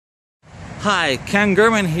Hi, Ken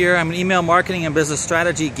Gurman here. I'm an email marketing and business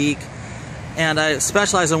strategy geek, and I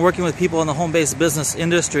specialize in working with people in the home-based business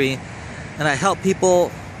industry, and I help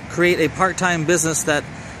people create a part-time business that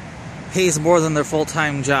pays more than their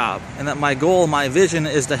full-time job. And that my goal, my vision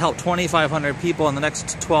is to help 2,500 people in the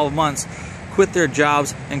next 12 months quit their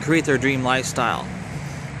jobs and create their dream lifestyle.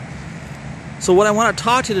 So what I want to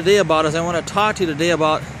talk to you today about is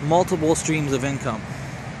multiple streams of income.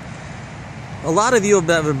 A lot of you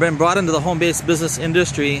have been brought into the home-based business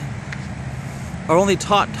industry are only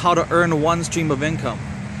taught how to earn one stream of income.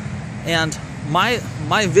 And my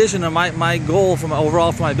vision and my goal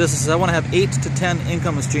overall for my business is I want to have 8 to 10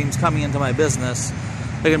 income streams coming into my business.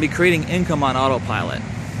 They're going to be creating income on autopilot.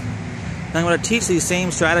 And I'm going to teach these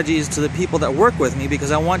same strategies to the people that work with me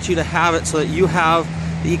because I want you to have it so that you have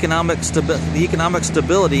the economic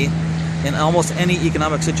stability in almost any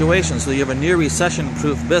economic situation, so you have a near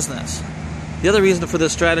recession-proof business. The other reason for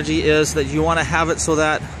this strategy is that you want to have it so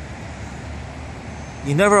that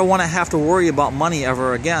you never want to have to worry about money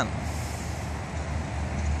ever again.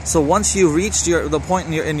 So once you've reached the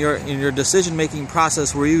point in your decision-making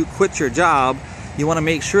process where you quit your job, you want to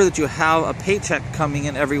make sure that you have a paycheck coming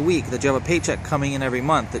in every week, that you have a paycheck coming in every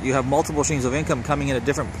month, that you have multiple streams of income coming in at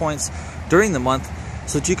different points during the month,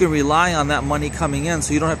 so that you can rely on that money coming in,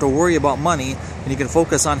 so you don't have to worry about money, and you can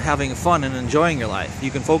focus on having fun and enjoying your life.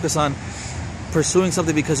 You can focus on pursuing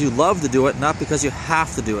something because you love to do it, not because you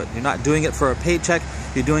have to do it. You're not doing it for a paycheck,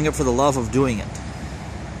 you're doing it for the love of doing it.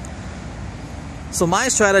 So my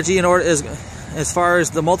strategy as far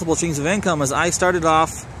as the multiple streams of income is I started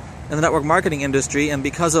off in the network marketing industry, and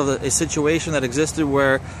because of a situation that existed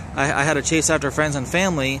where I had to chase after friends and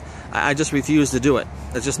family, I just refused to do it.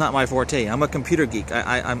 That's just not my forte. I'm a computer geek.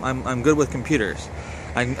 I'm good with computers.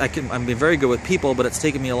 I'm very good with people, but it's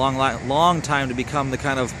taken me a long time to become the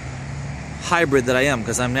kind of hybrid that I am,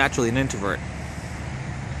 because I'm naturally an introvert.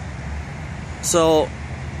 So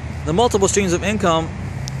the multiple streams of income.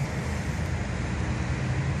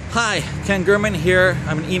 Hi, Ken Gurman here.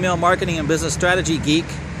 I'm an email marketing and business strategy geek,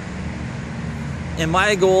 and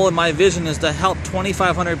my goal and my vision is to help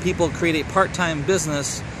 2,500 people create a part-time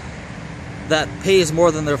business that pays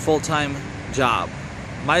more than their full-time job.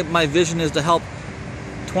 My vision is to help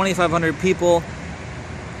 2,500 people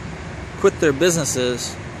quit their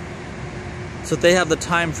businesses so that they have the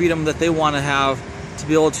time freedom that they want to have to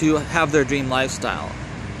be able to have their dream lifestyle.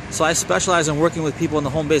 So I specialize in working with people in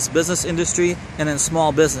the home-based business industry and in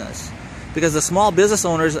small business, because the small business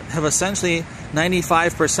owners have essentially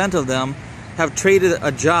 95% of them have traded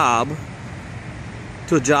a job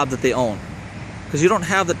to a job that they own, because you don't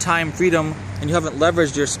have the time freedom and you haven't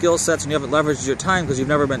leveraged your skill sets and you haven't leveraged your time because you've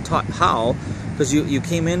never been taught how, because you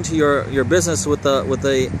came into your business with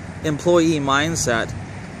the employee mindset.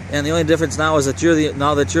 And the only difference now is that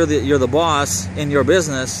you're the boss in your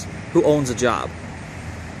business who owns a job.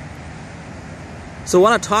 So what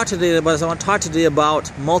I want to talk today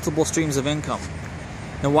about multiple streams of income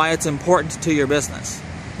and why it's important to your business.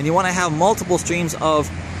 And you want to have multiple streams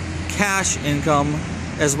of cash income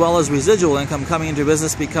as well as residual income coming into your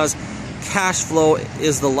business, because cash flow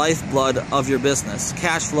is the lifeblood of your business.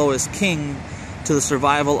 Cash flow is king to the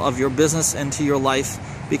survival of your business and to your life,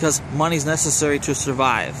 because money is necessary to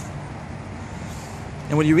survive.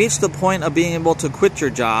 And when you reach the point of being able to quit your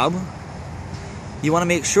job, you want to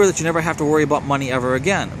make sure that you never have to worry about money ever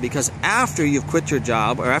again, because after you've quit your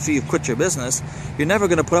job or after you've quit your business, you're never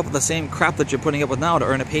going to put up with the same crap that you're putting up with now to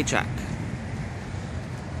earn a paycheck.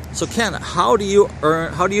 So Ken, how do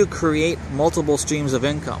you create multiple streams of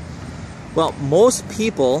income? Well, most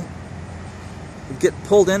people get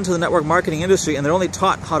pulled into the network marketing industry and they're only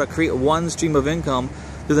taught how to create one stream of income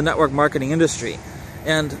through the network marketing industry.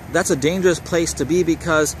 And that's a dangerous place to be,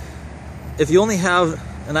 because if you only have,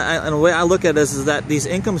 and the way I look at it is that these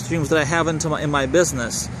income streams that I have in my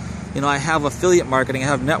business, I have affiliate marketing, I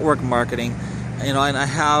have network marketing, and I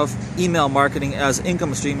have email marketing as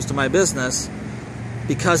income streams to my business,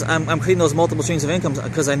 because I'm creating those multiple streams of income,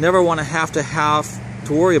 because I never want to have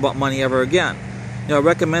to worry about money ever again. I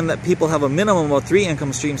recommend that people have a minimum of 3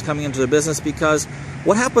 income streams coming into their business, because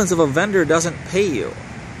what happens if a vendor doesn't pay you?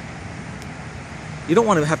 You don't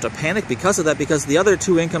want to have to panic because of that, because the other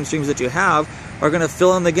 2 income streams that you have are going to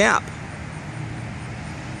fill in the gap.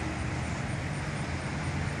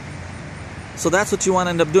 So that's what you want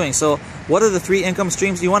to end up doing. So what are the 3 income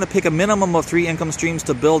streams? You want to pick a minimum of 3 income streams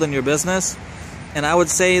to build in your business. And I would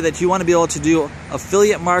say that you want to be able to do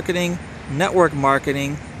affiliate marketing, network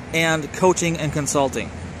marketing, and coaching and consulting.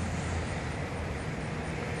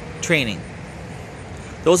 Training.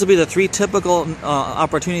 Those would be the 3 typical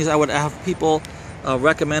opportunities I would have people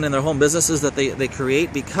recommend in their home businesses that they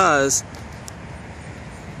create, because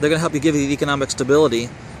They're going to help you give you the economic stability,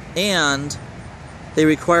 and they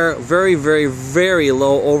require very, very, very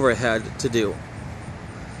low overhead to do.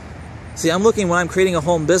 See, I'm looking when I'm creating a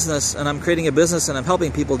home business, and I'm creating a business and I'm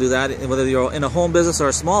helping people do that, whether you're in a home business or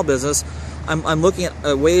a small business, I'm looking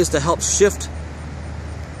at ways to help shift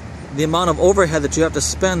the amount of overhead that you have to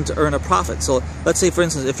spend to earn a profit. So let's say, for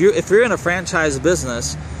instance, if you're in a franchise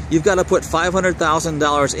business, you've got to put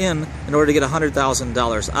 $500,000 in order to get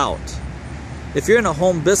 $100,000 out. If you're in a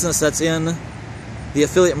home business that's in the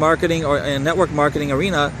affiliate marketing or in network marketing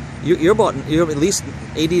arena, you're at least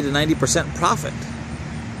 80 to 90% profit.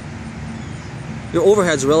 Your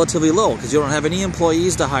overhead's relatively low because you don't have any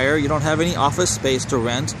employees to hire, you don't have any office space to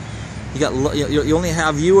rent. You only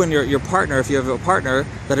have you and your partner, if you have a partner,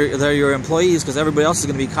 that are your employees, because everybody else is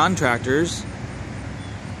going to be contractors.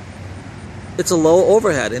 It's a low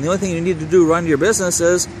overhead, and the only thing you need to do to run your business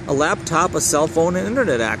is a laptop, a cell phone, and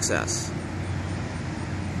internet access.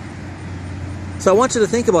 So I want you to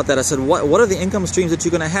think about that. I said, what are the income streams that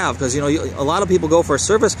you're going to have? Because a lot of people go for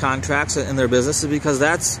service contracts in their businesses because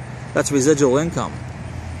that's residual income.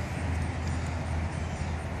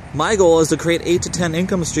 My goal is to create 8 to 10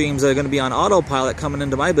 income streams that are going to be on autopilot coming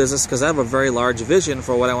into my business, because I have a very large vision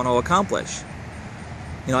for what I want to accomplish.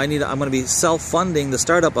 I'm going to be self-funding the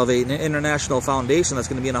startup of an international foundation that's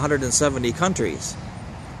going to be in 170 countries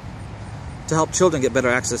to help children get better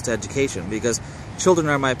access to education, because children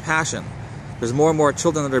are my passion. There's more and more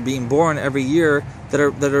children that are being born every year that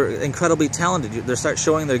are incredibly talented. They start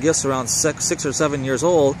showing their gifts around 6 or 7 years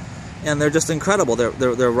old, and they're just incredible.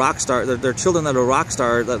 They're rock stars. They're children that are rock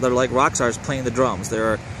stars. That are like rock stars playing the drums.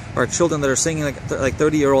 There are children that are singing like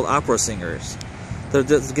 30-year-old opera singers. They're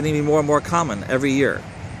just getting to be more and more common every year.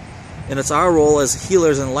 And it's our role as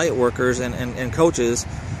healers and light workers and coaches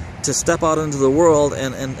to step out into the world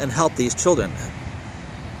and help these children.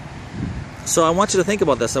 So I want you to think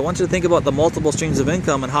about this. I want you to think about the multiple streams of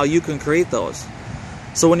income and how you can create those.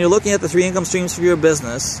 So when you're looking at the 3 income streams for your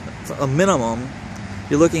business, a minimum,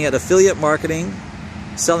 you're looking at affiliate marketing,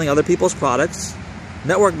 selling other people's products,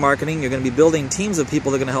 network marketing, you're going to be building teams of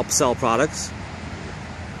people that are going to help sell products,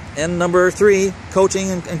 and number 3, coaching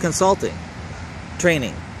and consulting,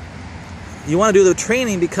 training. You want to do the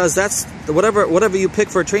training because that's whatever you pick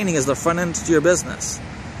for training is the front end to your business.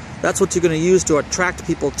 That's what you're going to use to attract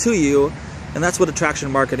people to you, and that's what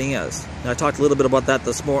attraction marketing is. And I talked a little bit about that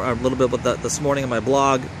this morning in my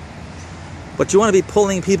blog. But you want to be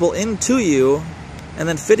pulling people into you and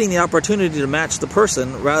then fitting the opportunity to match the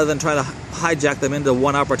person rather than trying to hijack them into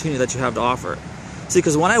one opportunity that you have to offer. See,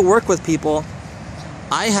 because when I work with people,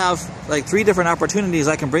 I have like 3 different opportunities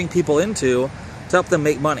I can bring people into to help them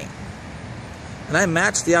make money. And I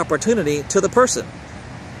match the opportunity to the person.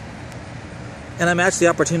 And I match the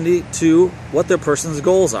opportunity to what their person's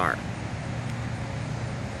goals are.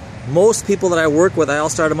 Most people that I work with, I'll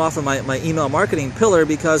start them off in my email marketing pillar,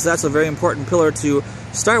 because that's a very important pillar to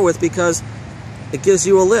start with, because it gives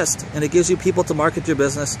you a list and it gives you people to market your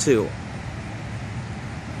business to.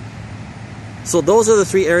 So those are the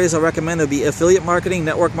 3 areas I recommend. It would be affiliate marketing,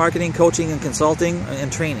 network marketing, coaching and consulting,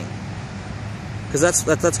 and training. Because that's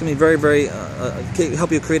going to be very, very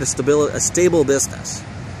help you create a stable business.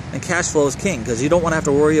 And cash flow is king, because you don't want to have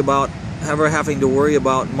to worry about having to worry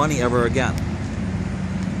about money ever again.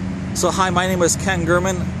 So hi, my name is Ken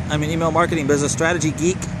Gurman. I'm an email marketing business strategy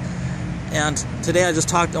geek. And today I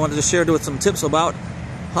wanted to share with some tips about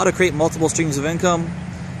how to create multiple streams of income.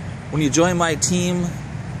 When you join my team,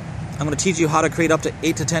 I'm going to teach you how to create up to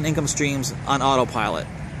 8 to 10 income streams on autopilot.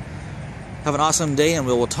 Have an awesome day, and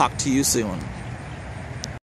we will talk to you soon.